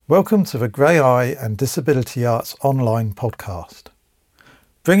Welcome to the Grey Eye and Disability Arts online podcast,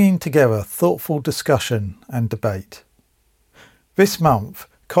 bringing together thoughtful discussion and debate. This month,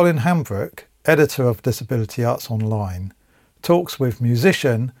 Colin Hambrook, editor of Disability Arts Online, talks with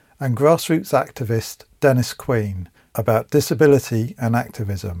musician and grassroots activist Dennis Queen about disability and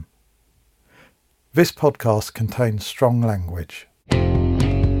activism. This podcast contains strong language.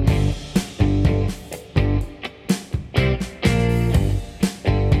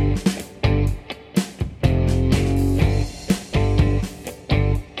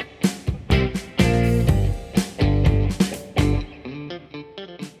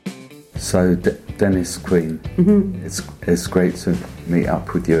 So, Dennis Queen, it's great to meet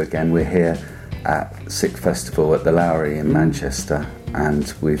up with you again. We're here at Sick Festival at the Lowry in Manchester,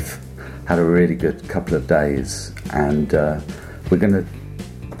 and we've had a really good couple of days, and we're going to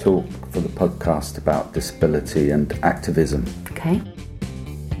talk for the podcast about disability and activism. Okay.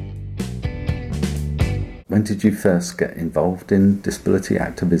 When did you first get involved in disability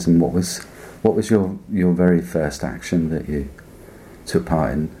activism? What was your very first action that you took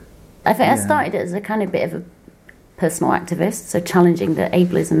part in? I think I started as a kind of bit of a personal activist, so challenging the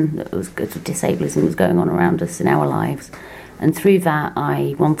ableism, disableism was going on around us in our lives. And through that,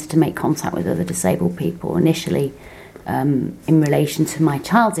 I wanted to make contact with other disabled people, initially in relation to my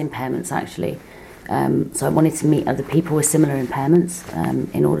child's impairments, actually. So I wanted to meet other people with similar impairments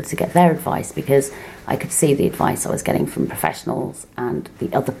in order to get their advice, because I could see the advice I was getting from professionals and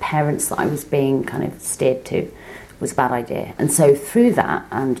the other parents that I was being kind of steered to was a bad idea. And so through that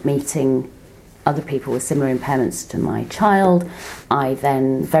and meeting other people with similar impairments to my child, I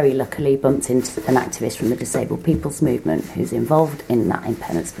then very luckily bumped into an activist from the Disabled People's Movement who's involved in that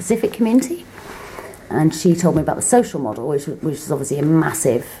impairment specific community. And she told me about the social model, which is obviously a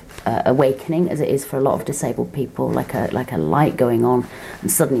massive awakening, as it is for a lot of disabled people, like a light going on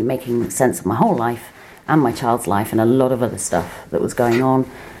and suddenly making sense of my whole life and my child's life and a lot of other stuff that was going on.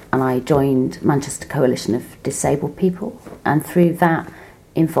 And I joined Manchester Coalition of Disabled People, and through that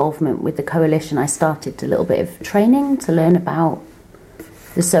involvement with the coalition I started a little bit of training to learn about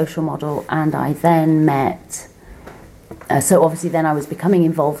the social model. And I then met so obviously then I was becoming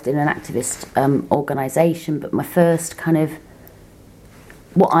involved in an activist organisation, but my first kind of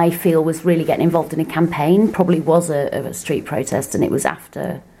what I feel was really getting involved in a campaign probably was a street protest, and it was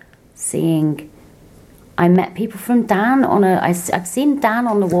after seeing I met people from DAN I'd seen DAN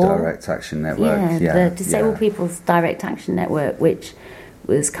on the wall. Direct Action Network. The Disabled People's Direct Action Network, which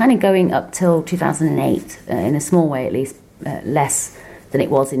was kind of going up till 2008, in a small way at least, less than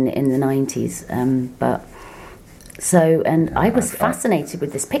it was in the 90s. I was fascinated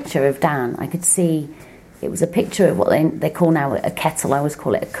with this picture of Dan. I could see it was a picture of what they call now a kettle. I always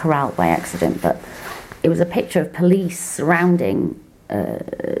call it a corral by accident, but it was a picture of police surrounding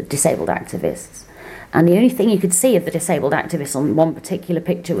disabled activists. And the only thing you could see of the disabled activists on one particular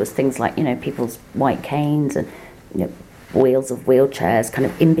picture was things like, people's white canes and, wheels of wheelchairs kind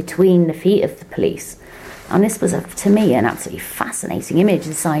of in between the feet of the police. And this was, to me, an absolutely fascinating image,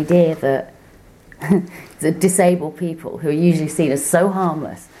 this idea that the disabled people, who are usually seen as so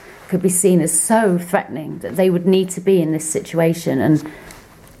harmless, could be seen as so threatening that they would need to be in this situation. And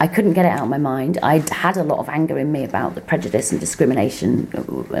I couldn't get it out of my mind. I'd had a lot of anger in me about the prejudice and discrimination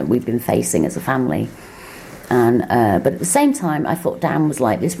we've been facing as a family. And but at the same time, I thought Dan was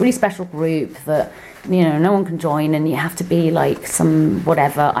like this really special group that, no one can join, and you have to be like some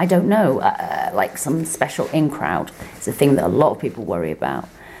whatever, I don't know, like some special in crowd. It's a thing that a lot of people worry about.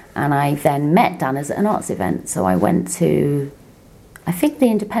 And I then met Dan at an arts event. So I went to, I think,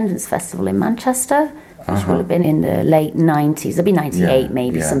 the Independence Festival in Manchester, which will have been in the late 90s. It'll be 98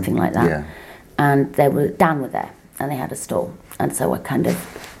 maybe, something like that. Yeah. And Dan were there, and they had a stall. And so I kind of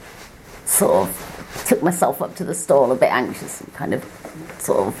sort of took myself up to the stall a bit anxious and kind of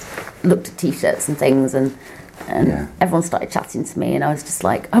sort of looked at T-shirts and things, and everyone started chatting to me, and I was just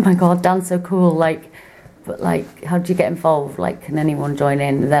like, oh my God, Dan's so cool, but how do you get involved? Can anyone join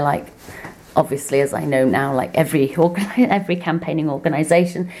in? And they're like, obviously, as I know now, every campaigning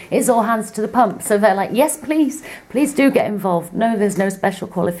organisation, it's all hands to the pump. So they're like, yes, please do get involved. No, there's no special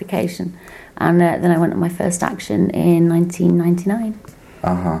qualification. And then I went on my first action in 1999.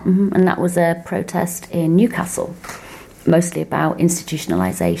 And that was a protest in Newcastle, mostly about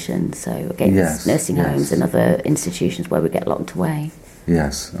institutionalisation, so against nursing homes and other institutions where we get locked away.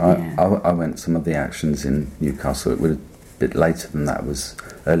 Yes, I went some of the actions in Newcastle. It was a bit later than that. It was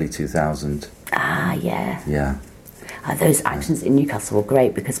early 2000. Yeah. Those actions in Newcastle were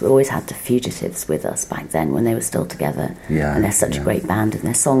great because we always had the Fugitives with us back then when they were still together. And they're such a great band, and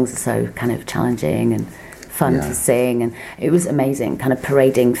their songs are so kind of challenging and fun to sing, and it was amazing, kind of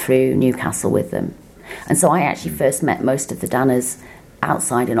parading through Newcastle with them. And so I actually first met most of the Danners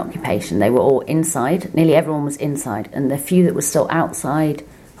outside in occupation. They were all inside, nearly everyone was inside, and the few that were still outside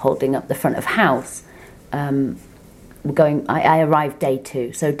holding up the front of house were going. I arrived day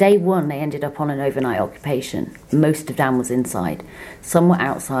 2. So day 1 they ended up on an overnight occupation. Most of Dan was inside. Some were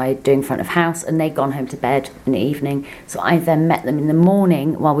outside doing front of house, and they'd gone home to bed in the evening. So I then met them in the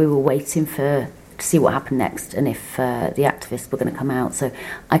morning while we were waiting to see what happened next and if the activists were going to come out. So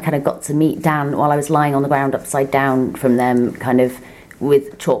I kind of got to meet Dan while I was lying on the ground upside down from them, kind of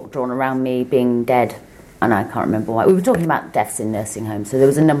with chalk drawn around me, being dead. And I can't remember why. We were talking about deaths in nursing homes, so there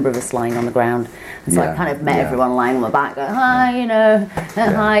was a number of us lying on the ground. And so I kind of met everyone lying on my back, going, hi,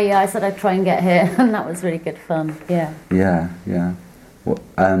 hi. I said I'd try and get here, and that was really good fun. Yeah. Well,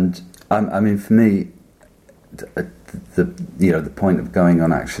 and I mean, for me, the point of going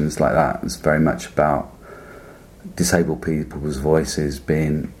on actions like that was very much about disabled people's voices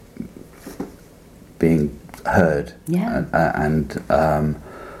being heard, and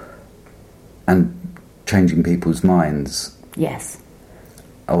changing people's minds. Yes.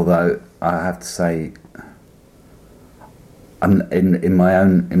 Although I have to say, I'm in my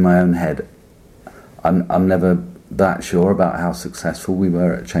own head, I'm never that sure about how successful we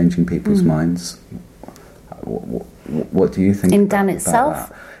were at changing people's minds. What do you think in Dan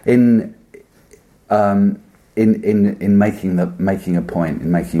itself? That? In making a point,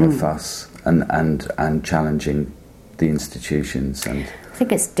 in making a fuss, and challenging the institutions. And I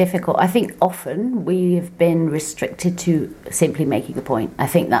think it's difficult. I think often we have been restricted to simply making a point. I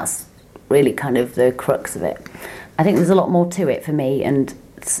think that's really kind of the crux of it. I think there's a lot more to it for me and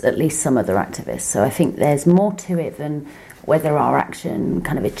at least some other activists. So I think there's more to it than whether our action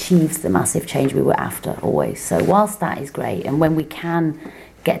kind of achieves the massive change we were after always. So whilst that is great, and when we can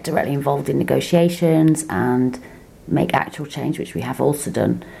get directly involved in negotiations and make actual change, which we have also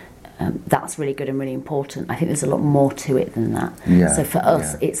done, that's really good and really important. I think there's a lot more to it than that. So for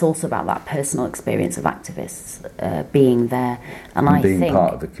us, it's also about that personal experience of activists being there. And being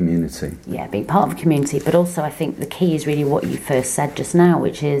part of the community. Yeah, being part of the community. But also I think the key is really what you first said just now,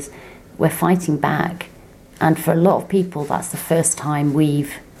 which is we're fighting back. And for a lot of people, that's the first time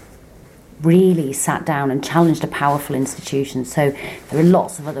we've really sat down and challenged a powerful institution. So there are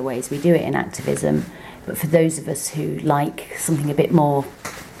lots of other ways we do it in activism. But for those of us who like something a bit more,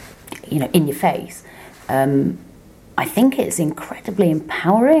 in your face, I think it's incredibly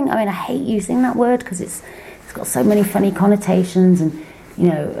empowering. I mean, I hate using that word because it's got so many funny connotations, and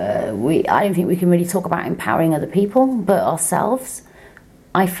I don't think we can really talk about empowering other people, but ourselves.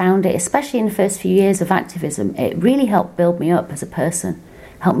 I found it, especially in the first few years of activism, it really helped build me up as a person,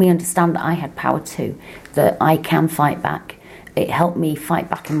 helped me understand that I had power too, that I can fight back. It helped me fight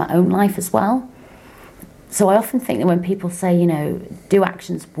back in my own life as well. So I often think that when people say, do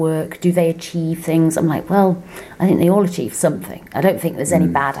actions work? Do they achieve things? I'm like, well, I think they all achieve something. I don't think there's any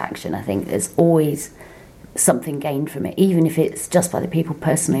bad action. I think there's always something gained from it, even if it's just by the people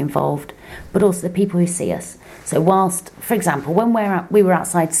personally involved, but also the people who see us. So whilst, for example, when we were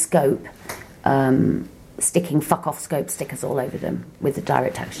outside Scope, sticking fuck off Scope stickers all over them with the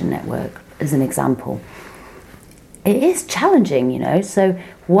Direct Action Network, as an example, it is challenging, So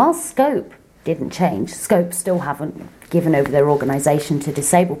whilst Scope didn't change, Scope still haven't given over their organisation to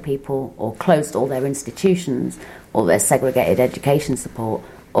disabled people or closed all their institutions or their segregated education support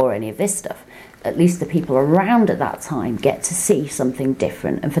or any of this stuff. At least the people around at that time get to see something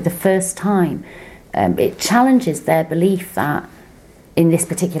different, and for the first time it challenges their belief that, in this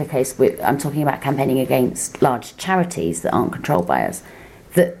particular case I'm talking about campaigning against large charities that aren't controlled by us,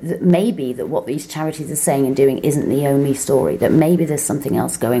 that maybe that what these charities are saying and doing isn't the only story, that maybe there's something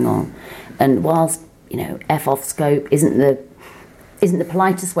else going on. And whilst F off Scope isn't the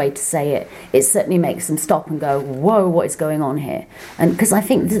politest way to say it, it certainly makes them stop and go, whoa, what is going on here? And because I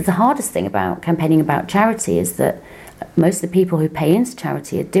think the hardest thing about campaigning about charity is that most of the people who pay into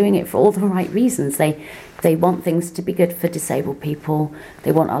charity are doing it for all the right reasons. They want things to be good for disabled people.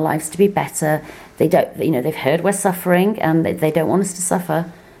 They want our lives to be better. They don't, they've heard we're suffering and they don't want us to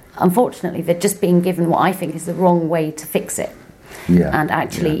suffer. Unfortunately, they're just being given what I think is the wrong way to fix it. And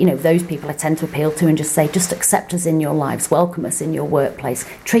actually, those people I tend to appeal to and just say, just accept us in your lives, welcome us in your workplace,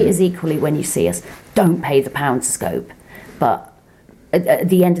 treat us equally when you see us. Don't pay the pound to Scope. But at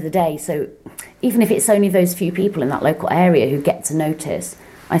the end of the day, so even if it's only those few people in that local area who get to notice,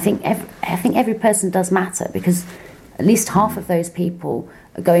 I think every person does matter, because at least half of those people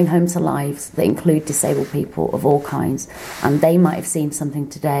are going home to lives that include disabled people of all kinds, and they might have seen something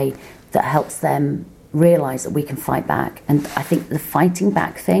today that helps them realise that we can fight back. And I think the fighting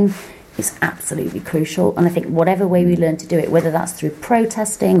back thing is absolutely crucial. And I think whatever way we learn to do it, whether that's through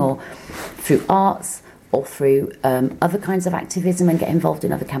protesting or through arts or through other kinds of activism and get involved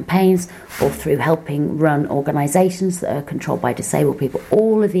in other campaigns, or through helping run organisations that are controlled by disabled people,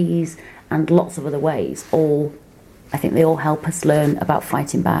 all of these and lots of other ways, I think they all help us learn about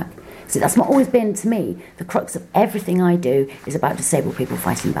fighting back. So that's not always been, to me, the crux of everything I do is about disabled people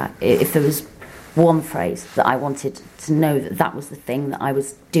fighting back. If there was one phrase that I wanted to know that was the thing that I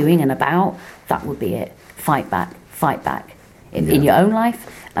was doing and about, that would be it. Fight back in your own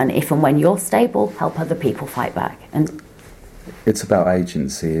life, and if and when you're stable, help other people fight back. And it's about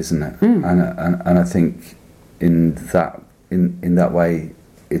agency, isn't it? And I think in that way,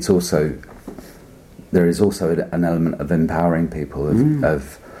 it's also, there is also an element of empowering people,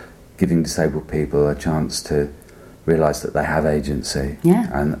 of giving disabled people a chance to realise that they have agency,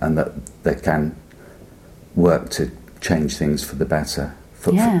 and that they can work to change things for the better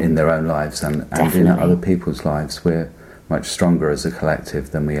in their own lives and in other people's lives. We're much stronger as a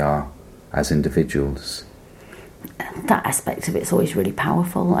collective than we are as individuals. That aspect of it's always really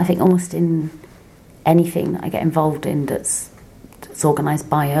powerful. I think almost in anything that I get involved in that's organised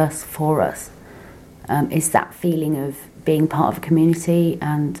by us, for us, is that feeling of being part of a community,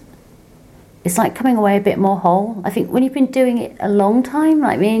 and it's like coming away a bit more whole. I think when you've been doing it a long time,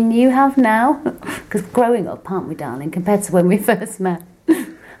 like me and you have now, because growing up, aren't we, darling, compared to when we first met,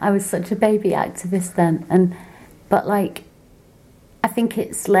 I was such a baby activist then, but like, I think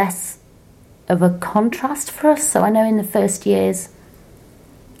it's less of a contrast for us. So I know in the first years,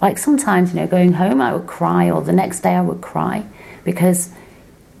 like sometimes, going home I would cry, or the next day I would cry, because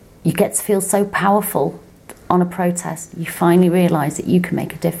you get to feel so powerful on a protest. You finally realise that you can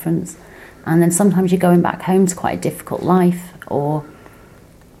make a difference. And then sometimes you're going back home to quite a difficult life, or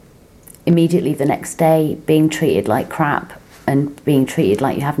immediately the next day being treated like crap and being treated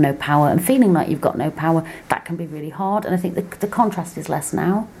like you have no power and feeling like you've got no power. That can be really hard. And I think the contrast is less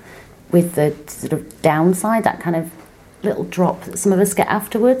now, with the sort of downside, that kind of little drop that some of us get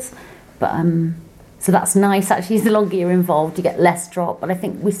afterwards. But so that's nice. Actually, the longer you're involved, you get less drop. But I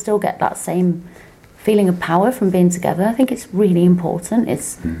think we still get that same feeling of power from being together. I think it's really important.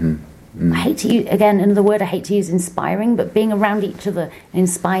 It's I hate to use, again, another word I hate to use, inspiring, but being around each other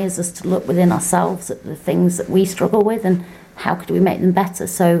inspires us to look within ourselves at the things that we struggle with and how could we make them better.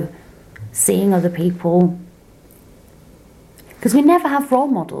 So seeing other people, because we never have role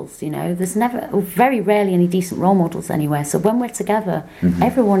models, there's never, or very rarely, any decent role models anywhere. So when we're together,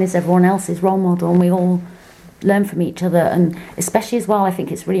 everyone is everyone else's role model, and we all learn from each other. And especially as well, I think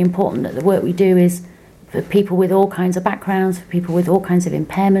it's really important that the work we do is for people with all kinds of backgrounds, for people with all kinds of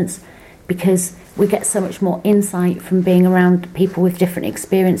impairments, because we get so much more insight from being around people with different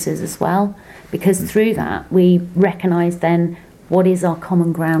experiences as well. Because through that, we recognise then what is our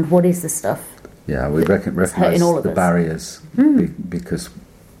common ground, what is the stuff. Yeah, we recognise the barriers, because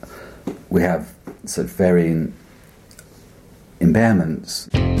we have sort of varying impairments.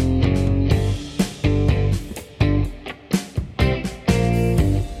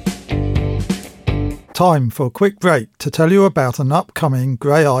 Time for a quick break to tell you about an upcoming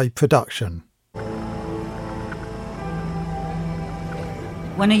Grey Eye production.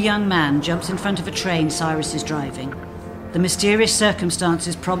 When a young man jumps in front of a train Cyrus is driving, the mysterious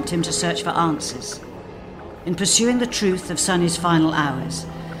circumstances prompt him to search for answers. In pursuing the truth of Sonny's final hours,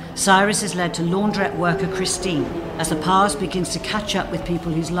 Cyrus is led to laundrette worker Christine as the past begins to catch up with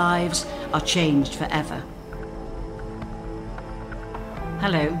people whose lives are changed forever.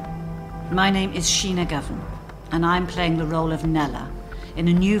 Hello. My name is Sheena Govan, and I'm playing the role of Nella in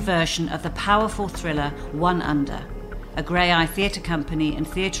a new version of the powerful thriller One Under, a Grey Eye theatre company and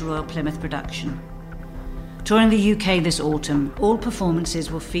Theatre Royal Plymouth production. Touring the UK this autumn, all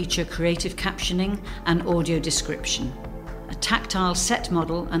performances will feature creative captioning and audio description. A tactile set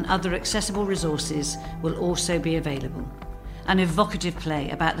model and other accessible resources will also be available. An evocative play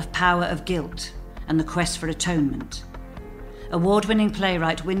about the power of guilt and the quest for atonement. Award-winning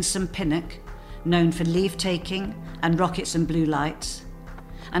playwright Winsome Pinnock, known for Leave Taking and Rockets and Blue Lights,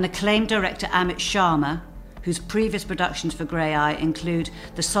 and acclaimed director Amit Sharma, whose previous productions for Grey Eye include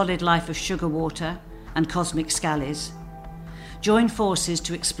The Solid Life of Sugar Water and Cosmic Scallies, join forces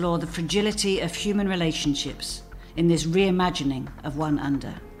to explore the fragility of human relationships in this reimagining of One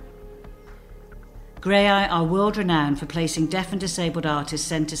Under. Grey Eye are world-renowned for placing deaf and disabled artists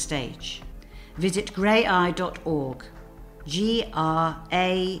centre stage. Visit greyae.org. GRAEAE.org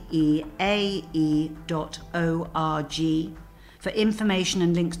for information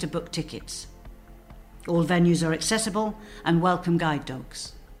and links to book tickets. All venues are accessible and welcome guide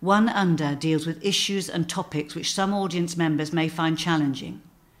dogs. One Under deals with issues and topics which some audience members may find challenging.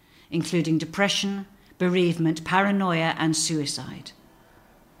 including depression, bereavement, paranoia and suicide.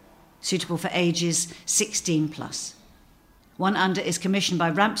 Suitable for ages 16 plus. One Under is commissioned by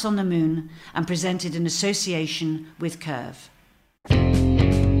Ramps on the Moon and presented in association with Curve.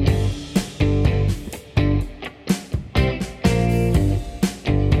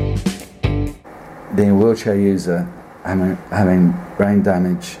 Being a wheelchair user, having brain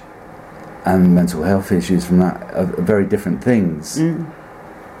damage and mental health issues from that are very different things.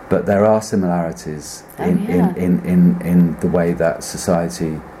 But there are similarities in the way that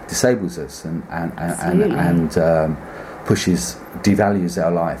society disables us and devalues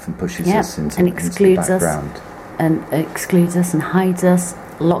our life and pushes us into the background. And excludes us and hides us,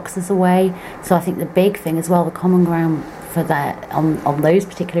 locks us away. So I think the big thing as well, the common ground for that on those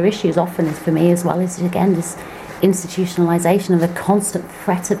particular issues often is, for me as well, is again this institutionalisation of the constant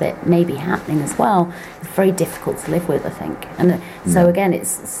threat of it maybe happening as well. It's very difficult to live with, I think. And so again,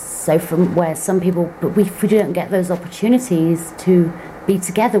 it's so from where some people, but if we don't get those opportunities to be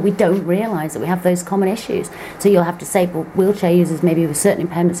together, we don't realise that we have those common issues. So you'll have disabled wheelchair users maybe with certain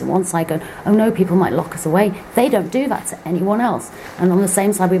impairments on one side going, oh no, people might lock us away. They don't do that to anyone else. And on the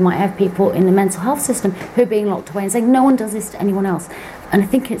same side, we might have people in the mental health system who are being locked away and saying no one does this to anyone else. And I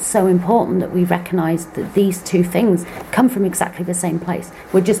think it's so important that we recognise that these two things come from exactly the same place.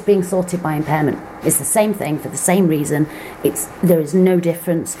 We're just being sorted by impairment. It's the same thing for the same reason. There is no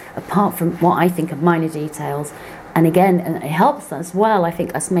difference apart from what I think are minor details. And again, and it helps as well, I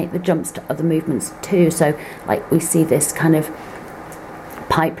think, us make the jumps to other movements too. So like we see this kind of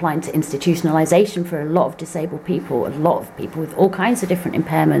pipeline to institutionalisation for a lot of disabled people, a lot of people with all kinds of different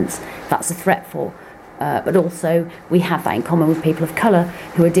impairments. That's a threat for. But also we have that in common with people of colour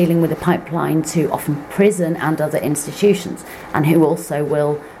who are dealing with a pipeline to often prison and other institutions, and who also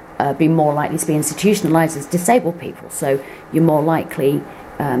will be more likely to be institutionalised as disabled people. So you're more likely,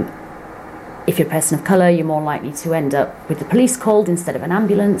 if you're a person of colour, you're more likely to end up with the police called instead of an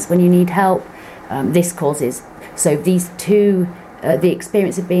ambulance when you need help. This causes, so these two, the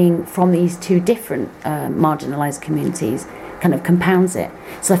experience of being from these two different marginalised communities kind of compounds it.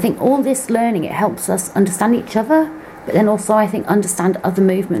 So I think all this learning, it helps us understand each other, but then also I think understand other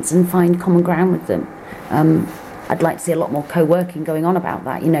movements and find common ground with them. I'd like to see a lot more co-working going on about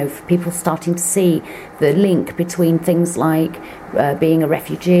that, for people starting to see the link between things like being a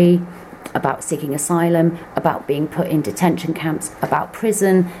refugee, about seeking asylum, about being put in detention camps, about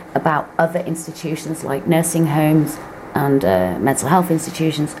prison, about other institutions like nursing homes and mental health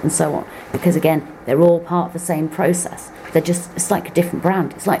institutions and so on. Because again, they're all part of the same process. It's like a different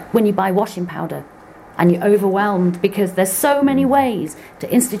brand. It's like when you buy washing powder and you're overwhelmed because there's so many ways to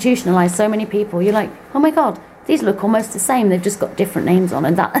institutionalise so many people. You're like, oh my God, these look almost the same. They've just got different names on.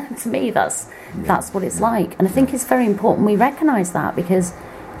 And that, to me, that's what it's like. And I think it's very important we recognise that, because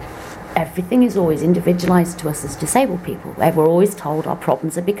everything is always individualised to us as disabled people. We're always told our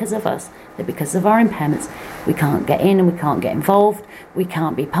problems are because of us. They're because of our impairments. We can't get in and we can't get involved. We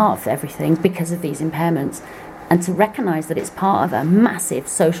can't be part of everything because of these impairments. And to recognise that it's part of a massive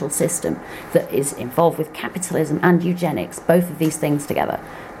social system that is involved with capitalism and eugenics, both of these things together,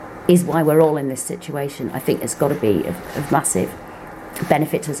 is why we're all in this situation. I think it's got to be of massive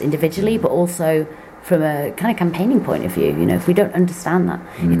benefit to us individually, but also from a kind of campaigning point of view. If we don't understand that,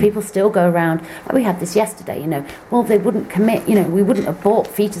 if people still go around, like we had this yesterday, well, they wouldn't commit, we wouldn't abort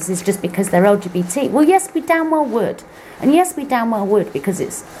fetuses just because they're LGBT. Well, yes, we damn well would. And yes, we damn well would, because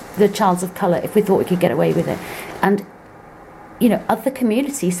it's the child's of colour, if we thought we could get away with it. And, other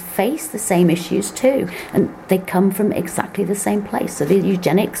communities face the same issues too, and they come from exactly the same place. So the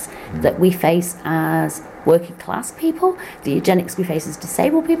eugenics that we face as working class people, the eugenics we face as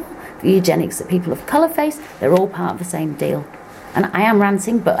disabled people, the eugenics that people of colour face, they're all part of the same deal. And I am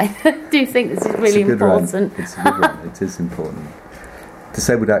ranting, but I do think this is really important. It's a good one. It is important.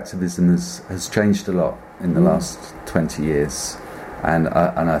 Disabled activism has changed a lot in the last 20 years, and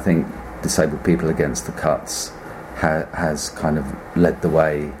I think Disabled People Against the Cuts has kind of led the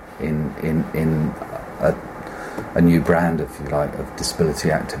way in a new brand, if you like, of disability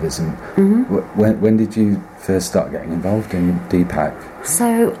activism. When did you first start getting involved in DPAC?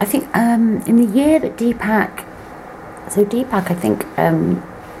 So I think in the year that DPAC I think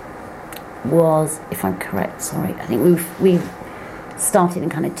was, if I'm correct, sorry, I think we started in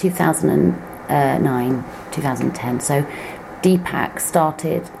kind of 2009, 2010. So DPAC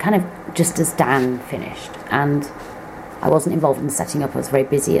started kind of just as Dan finished, and I wasn't involved in setting up. I was very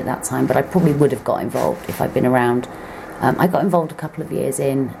busy at that time, but I probably would have got involved if I'd been around. I got involved a couple of years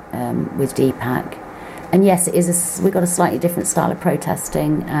in with DPAC, and yes, we've got a slightly different style of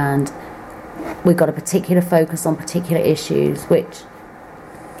protesting, and we've got a particular focus on particular issues, which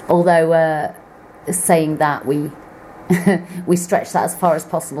Although saying that, we stretch that as far as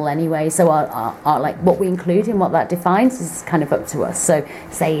possible anyway. So our like what we include and what that defines is kind of up to us. So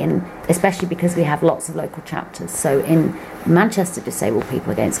especially because we have lots of local chapters. So in Manchester Disabled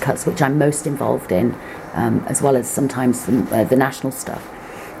People Against Cuts, which I'm most involved in, as well as sometimes the national stuff,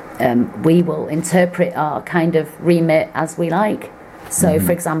 we will interpret our kind of remit as we like. So,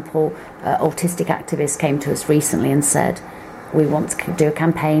 for example, autistic activists came to us recently and said, we want to do a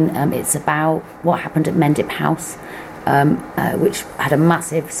campaign. It's about what happened at Mendip House, which had a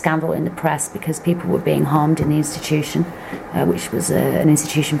massive scandal in the press because people were being harmed in the institution, which was an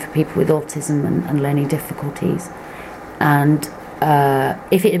institution for people with autism and learning difficulties. And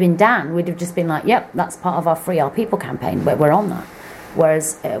if it had been Dan, we'd have just been like, yep, that's part of our Free Our People campaign, but we're on that.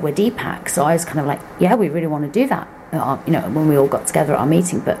 Whereas we're DPAC, so I was kind of like, yeah, we really want to do that, when we all got together at our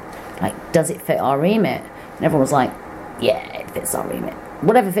meeting, but like, does it fit our remit? And everyone was like, yeah, it fits our remit.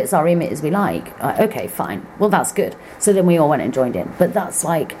 Whatever fits our remit as we like. Okay, fine. Well, that's good. So then we all went and joined in. But that's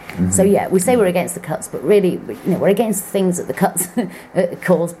like, so yeah, we say we're against the cuts, but really, we're against things that the cuts are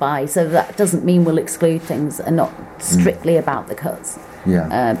caused by. So that doesn't mean we'll exclude things that are not strictly about the cuts.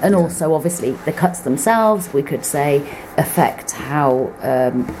 Yeah. And also, obviously, the cuts themselves, we could say, affect how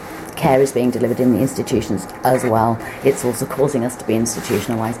care is being delivered in the institutions as well. It's also causing us to be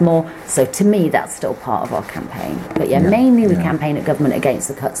institutionalised more. So to me, that's still part of our campaign. But mainly we campaign at government against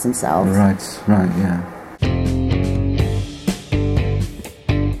the cuts themselves. Right, yeah.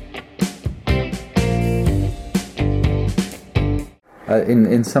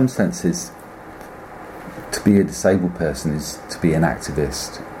 In some senses, to be a disabled person is to be an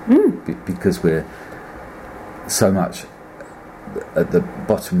activist, because we're so much at the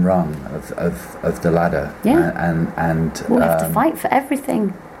bottom rung of the ladder, and we have to fight for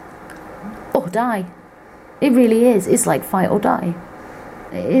everything or die. It really is. It's like fight or die.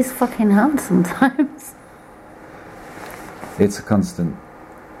 It is fucking hard sometimes. It's a constant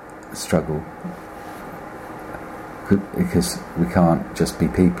struggle because we can't just be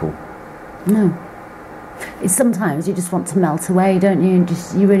people. No. It's sometimes you just want to melt away, don't you? And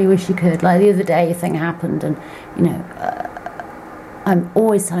you really wish you could. Like the other day, a thing happened, and I'm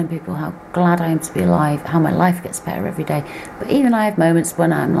always telling people how glad I am to be alive, how my life gets better every day. But even I have moments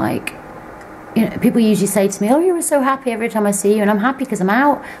when I'm like, people usually say to me, oh, you're so happy every time I see you. And I'm happy because I'm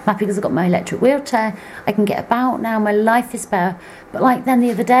out. I'm happy because I've got my electric wheelchair. I can get about now. My life is better. But like then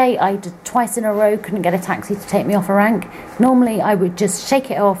the other day, I did twice in a row, couldn't get a taxi to take me off a rank. Normally, I would just shake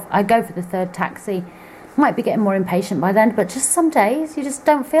it off. I'd go for the third taxi. Might be getting more impatient by then, but just some days you just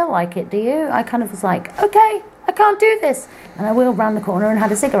don't feel like it, do you? I kind of was like, okay, I can't do this. And I wheeled round the corner and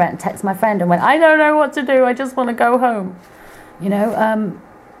had a cigarette and texted my friend and went, I don't know what to do, I just want to go home. I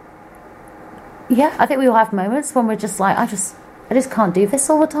think we all have moments when we're just like, I just can't do this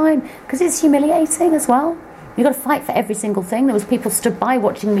all the time, because it's humiliating as well. You've got to fight for every single thing. There was people stood by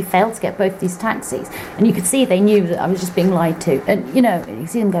watching me fail to get both these taxis, and you could see they knew that I was just being lied to. And you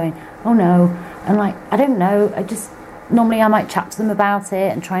see them going, oh no, and like, I don't know, normally I might chat to them about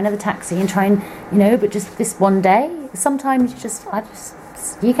it and try another taxi and try and, but just this one day, sometimes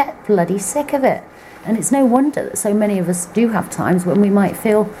you get bloody sick of it. And it's no wonder that so many of us do have times when we might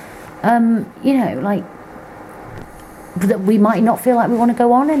feel, like, that we might not feel like we want to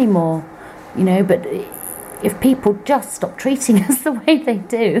go on anymore, but if people just stop treating us the way they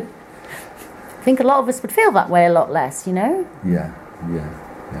do, I think a lot of us would feel that way a lot less, Yeah,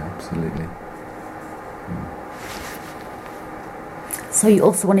 absolutely. So you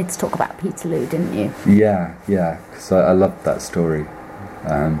also wanted to talk about Peterloo, didn't you? Yeah, because I loved that story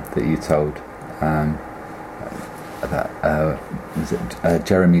that you told about was it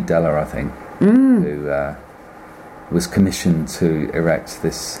Jeremy Deller, I think, who was commissioned to erect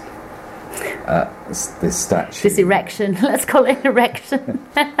this statue. This erection, let's call it an erection.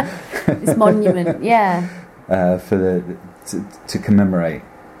 This monument, yeah. To commemorate,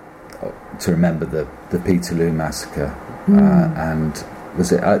 to remember the Peterloo massacre, and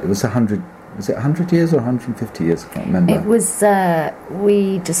was it 100? Was it 100 years or 150 years? I can't remember. It was.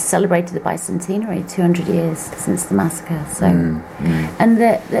 We just celebrated the bicentenary, 200 years since the massacre. So, and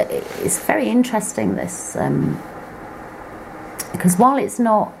it's very interesting this, because while it's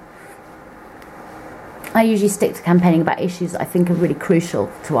not, I usually stick to campaigning about issues that I think are really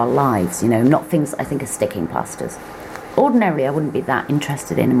crucial to our lives. Not things that I think are sticking plasters. Ordinarily, I wouldn't be that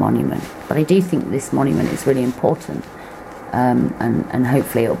interested in a monument, but I do think this monument is really important. And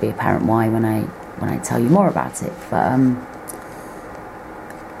hopefully it'll be apparent why when I tell you more about it. But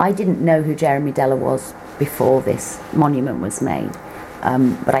I didn't know who Jeremy Deller was before this monument was made.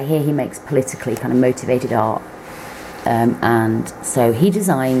 But I hear he makes politically kind of motivated art. And so he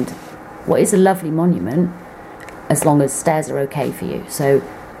designed what is a lovely monument, as long as stairs are okay for you.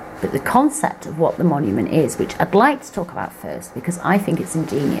 But the concept of what the monument is, which I'd like to talk about first, because I think it's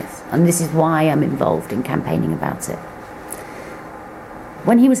ingenious, and this is why I'm involved in campaigning about it.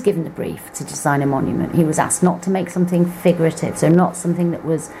 When he was given the brief to design a monument, he was asked not to make something figurative, so not something that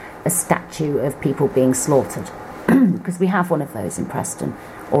was a statue of people being slaughtered, because we have one of those in Preston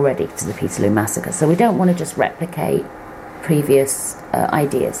already, to the Peterloo Massacre, so we don't want to just replicate previous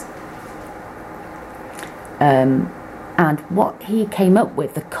ideas. And what he came up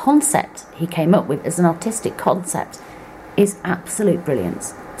with, the concept he came up with as an artistic concept, is absolute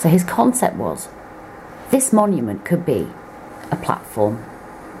brilliance. So his concept was, this monument could be a platform.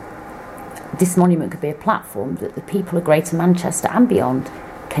 This monument could be a platform that the people of Greater Manchester and beyond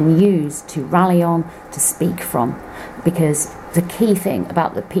can use to rally on, to speak from. Because the key thing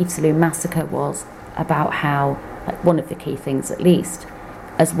about the Peterloo Massacre was about how, like one of the key things at least,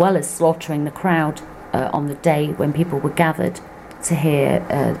 as well as slaughtering the crowd on the day when people were gathered to hear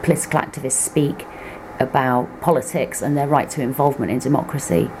political activists speak about politics and their right to involvement in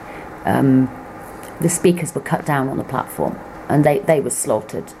democracy, the speakers were cut down on the platform, and they were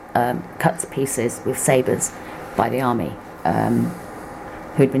slaughtered, cut to pieces with sabres by the army,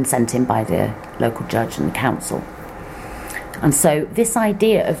 who'd been sent in by the local judge and the council. And so this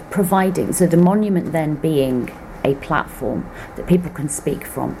idea of providing, so the monument then being a platform that people can speak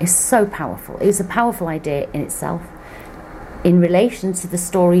from, is so powerful. It is a powerful idea in itself. In relation to the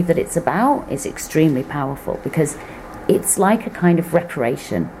story that it's about, it's extremely powerful, because it's like a kind of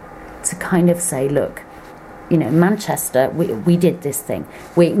reparation to kind of say, look, you know, Manchester, we did this thing.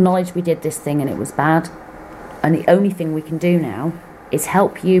 We acknowledge we did this thing and it was bad, and the only thing we can do now is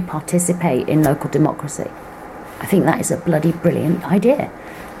help you participate in local democracy. I think that is a bloody brilliant idea.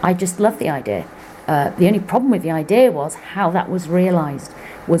 I just love the idea. The only problem with the idea was how that was realised.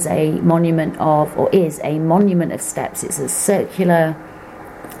 Was a monument of, or is a monument of steps. It's a circular,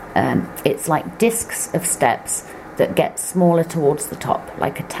 it's like discs of steps that get smaller towards the top,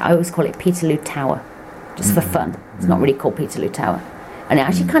 like a tower. I always call it Peterloo Tower, just for fun. It's not really called Peterloo Tower. And it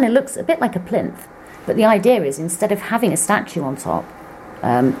actually kind of looks a bit like a plinth. But the idea is, instead of having a statue on top,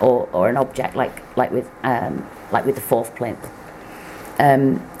 or an object like with the fourth plinth,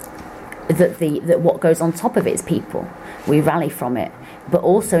 that what goes on top of it is people. We rally from it, but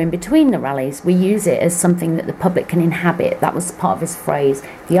also in between the rallies we use it as something that the public can inhabit. That was part of his phrase.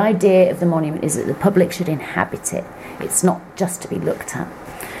 The idea of the monument is that the public should inhabit it. It's not just to be looked at.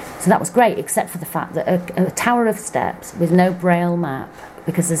 So that was great, except for the fact that a tower of steps with no braille map,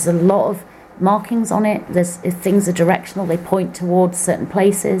 because there's a lot of markings on it. If things are directional, they point towards certain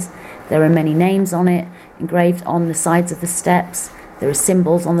places. There are many names on it, engraved on the sides of the steps. There are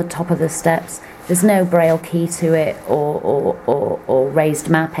symbols on the top of the steps. There's no braille key to it or raised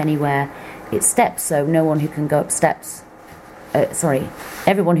map anywhere. It's steps, so no one who can go up steps,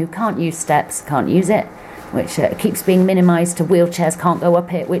 everyone who can't use steps can't use it, which keeps being minimised to wheelchairs can't go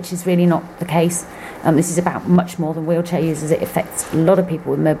up it, which is really not the case. This is about much more than wheelchair users. It affects a lot of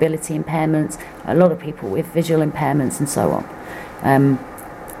people with mobility impairments, a lot of people with visual impairments, and so on.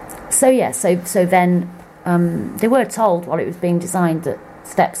 So then they were told while it was being designed that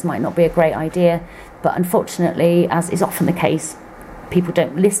steps might not be a great idea, but unfortunately, as is often the case, people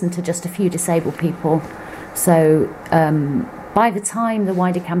don't listen to just a few disabled people. So by the time the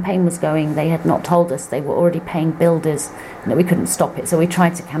wider campaign was going, they had not told us. They were already paying builders and that we couldn't stop it. So we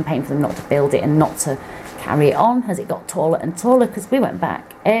tried to campaign for them not to build it and not to carry it on as it got taller and taller, because we went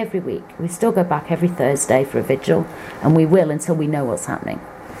back every week. We still go back every Thursday for a vigil, and we will until we know what's happening.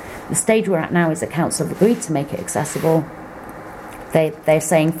 The stage we're at now is the council have agreed to make it accessible. They're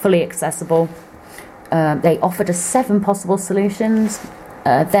saying fully accessible. They offered us 7 possible solutions.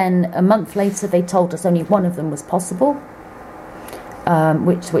 Then a month later they told us only one of them was possible,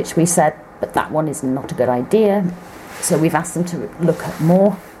 which we said, but that one is not a good idea. So we've asked them to look at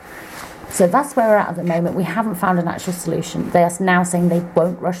more. So that's where we're at the moment. We haven't found an actual solution. They are now saying they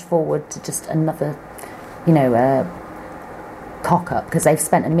won't rush forward to just another, cock-up, because they've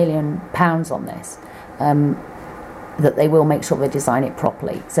spent £1 million on this, that they will make sure they design it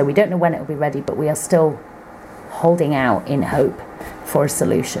properly. So we don't know when it will be ready, but we are still holding out in hope for a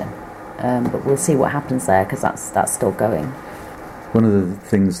solution. But we'll see what happens there, because that's still going. One of the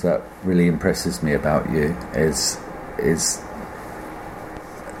things that really impresses me about you is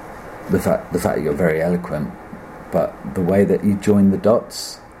the fact that you're very eloquent, but the way that you join the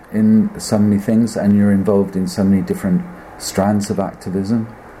dots in so many things, and you're involved in so many different strands of activism.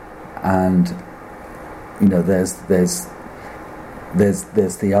 And there's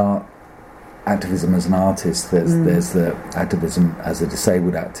the art activism as an artist. There's the activism as a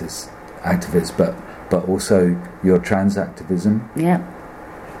disabled activist, but also your trans activism. Yeah.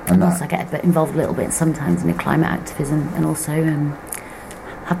 And also I get a bit involved a little bit sometimes in the climate activism, and also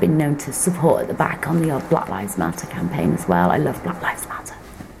have been known to support at the back on the odd Black Lives Matter campaign as well. I love Black Lives Matter.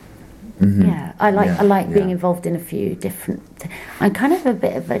 Mm-hmm. Yeah, I like being involved in a few different. I'm kind of a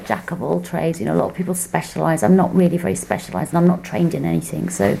bit of a jack of all trades. You know, a lot of people specialise. I'm not really very specialised, and I'm not trained in anything.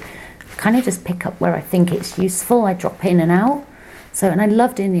 So, kind of just pick up where I think it's useful. I drop in and out. So, and I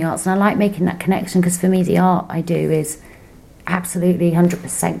love doing the arts, and I like making that connection, because for me, the art I do is absolutely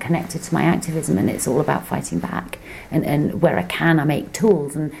 100% connected to my activism, and it's all about fighting back. And where I can, I make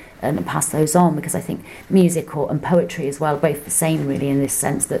tools and pass those on, because I think music and poetry as well are both the same, really, in this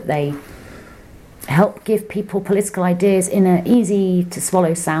sense that they help give people political ideas in an easy to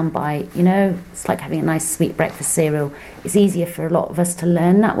swallow soundbite. You know, it's like having a nice sweet breakfast cereal. It's easier for a lot of us to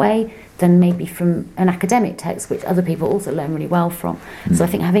learn that way than maybe from an academic text, which other people also learn really well from. So I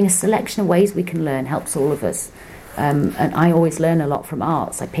think having a selection of ways we can learn helps all of us. And I always learn a lot from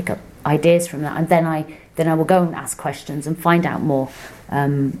arts. I pick up ideas from that, and then I will go and ask questions and find out more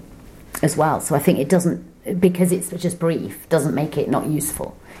as well. So I think it doesn't, because it's just brief, doesn't make it not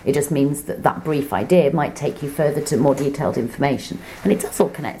useful. It just means that brief idea might take you further to more detailed information. And it does all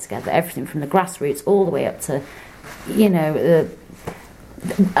connect together, everything from the grassroots all the way up to, you know,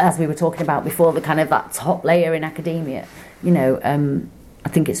 as we were talking about before, the kind of that top layer in academia. You know, I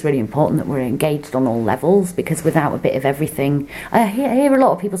think it's really important that we're engaged on all levels, because without a bit of everything, I hear a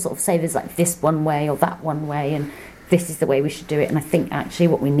lot of people sort of say there's like this one way or that one way, and this is the way we should do it. And I think actually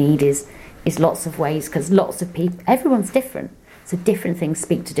what we need is lots of ways, because lots of people, everyone's different. So different things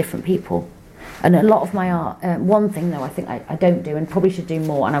speak to different people. And a lot of my art, one thing though I think I don't do, and probably should do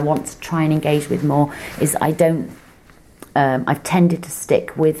more, and I want to try and engage with more, is I've tended to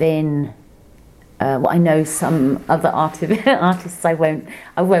stick within what I know some other artists I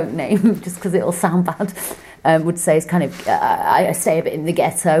won't name just because it'll sound bad, would say is kind of, I stay a bit in the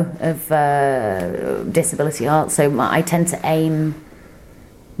ghetto of disability art. So I tend to aim,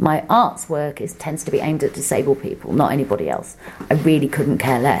 my arts work tends to be aimed at disabled people, not anybody else. I really couldn't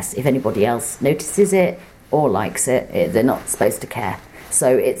care less if anybody else notices it or likes it. They're not supposed to care.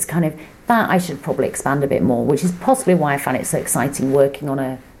 So it's kind of that I should probably expand a bit more, which is possibly why I found it so exciting working on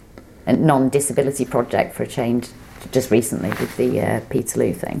a non-disability project for a change just recently with the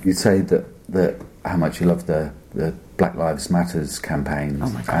Peterloo thing. You'd say that how much you love the Black Lives Matters campaigns. Oh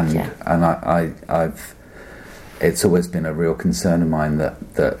my God, and I've it's always been a real concern of mine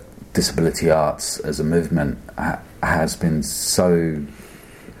that disability arts as a movement has been so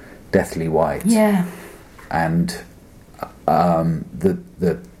deathly white. Yeah. And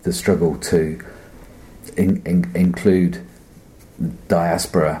the struggle to include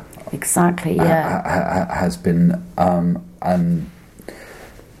diaspora. Exactly. Yeah. Has been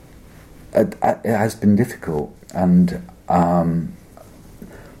it has been difficult, and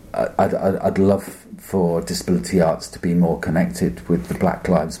I'd love for disability arts to be more connected with the Black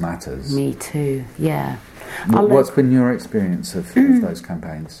Lives Matters. Me too. Yeah. What's been your experience of those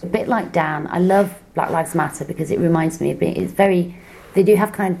campaigns? A bit like Dan, I love Black Lives Matter because it reminds me a bit. It's very. They do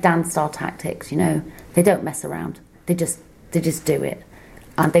have kind of Dan-style tactics. You know, they don't mess around. They just do it.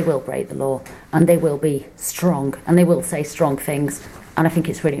 And they will break the law, and they will be strong, and they will say strong things, and I think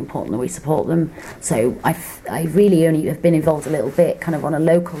it's really important that we support them. So I really only have been involved a little bit, kind of on a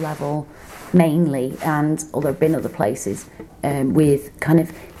local level, mainly, and although I've been other places, with kind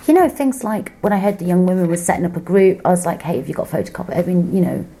of, you know, things like when I heard the young women were setting up a group, I was like, hey, have you got photocopy? I mean, you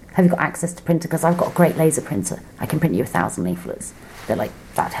know, have you got access to printer? Because I've got a great laser printer. I can print you 1,000 leaflets. They're like,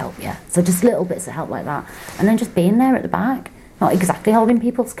 that'd help, yeah. So just little bits of help like that, and then just being there at the back. Not exactly holding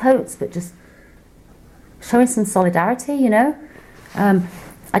people's coats, but just showing some solidarity, you know.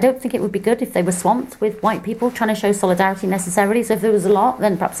 I don't think it would be good if they were swamped with white people trying to show solidarity necessarily. So if there was a lot,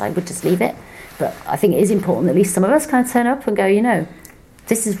 then perhaps I would just leave it. But I think it is important that at least some of us kind of turn up and go, you know,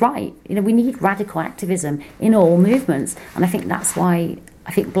 this is right. You know, we need radical activism in all movements. And I think that's why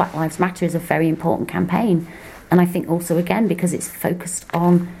I think Black Lives Matter is a very important campaign. And I think also, again, because it's focused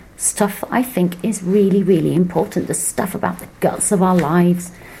on stuff I think is really, really important, the stuff about the guts of our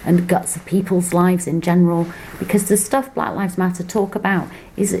lives and guts of people's lives in general, because the stuff Black Lives Matter talk about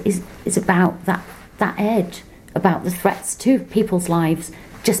is about that edge, about the threats to people's lives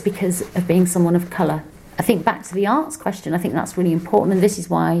just because of being someone of colour. I think back to the arts question, I think that's really important, and this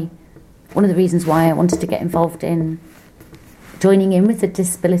is why, one of the reasons why I wanted to get involved in joining in with the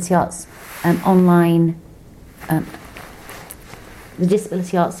Disability Arts online the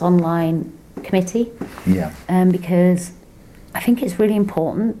Disability Arts Online Committee. Yeah. Because I think it's really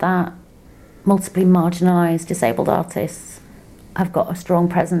important that multiply marginalised disabled artists have got a strong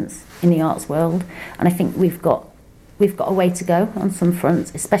presence in the arts world, and I think we've got a way to go on some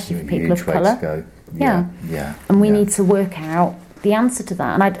fronts, especially for people of colour. Yeah. And we need to work out the answer to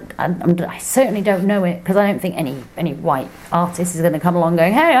that. And I certainly don't know it, because I don't think any white artist is going to come along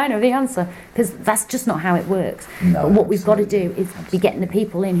going, hey, I know the answer, because that's just not how it works. No, but what we've got to do is be getting the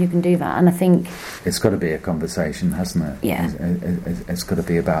people in who can do that. And I think it's got to be a conversation, hasn't it? Yeah. It's got to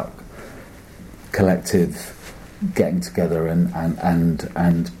be about collective getting together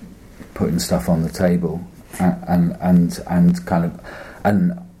and putting stuff on the table and kind of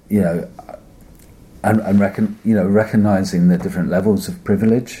recognizing the different levels of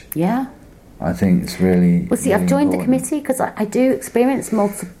privilege. Yeah. I think it's really. Well, see, really I've joined important. the committee because I do experience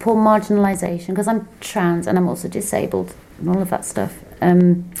multiple marginalisation, because I'm trans and I'm also disabled and all of that stuff.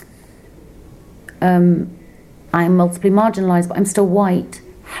 I'm multiply marginalised, but I'm still white.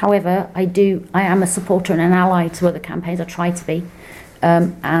 However, I am a supporter and an ally to other campaigns. I try to be.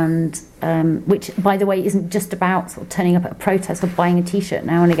 Which, by the way, isn't just about sort of turning up at a protest or buying a T-shirt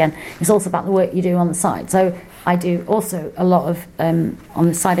now and again. It's also about the work you do on the side. So I do also a lot of, on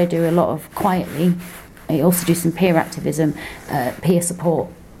the side I do a lot of quietly. I also do some peer activism, peer support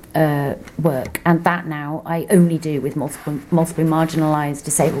work, and that now I only do with multiply marginalised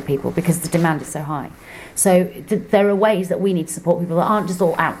disabled people, because the demand is so high. So there are ways that we need to support people that aren't just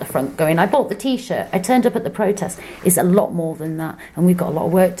all out the front going, I bought the T-shirt, I turned up at the protest. It's a lot more than that, and we've got a lot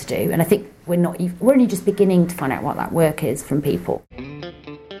of work to do, and I think we're only just beginning to find out what that work is from people.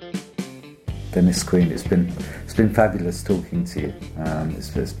 Dennis Queen, it's been fabulous talking to you.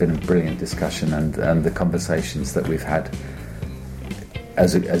 It's been a brilliant discussion, and the conversations that we've had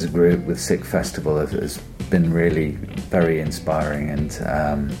as a group with Sick Festival has been really very inspiring, and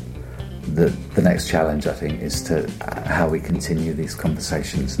the next challenge, I think, is to how we continue these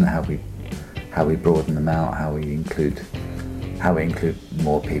conversations and how we broaden them out, how we include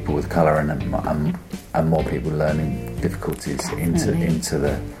more people with colour and more people learning difficulties into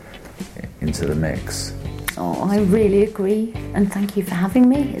the mix. Oh, I really agree, and thank you for having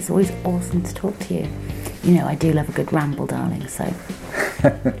me. It's always awesome to talk to you. You know, I do love a good ramble, darling, so... So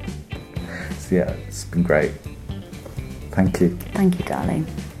yeah, it's been great. Thank you. Thank you, darling.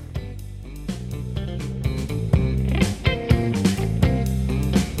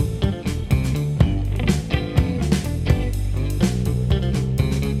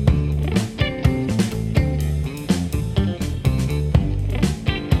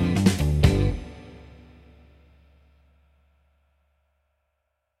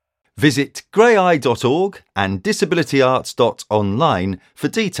 Visit greyeye.org and disabilityarts.online for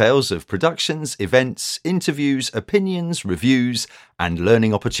details of productions, events, interviews, opinions, reviews and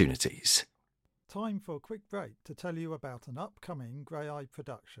learning opportunities. Time for a quick break to tell you about an upcoming Grey Eye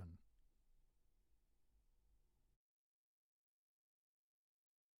production.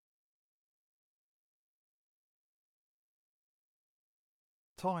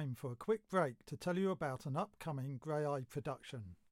 Time for a quick break to tell you about an upcoming Grey Eye production.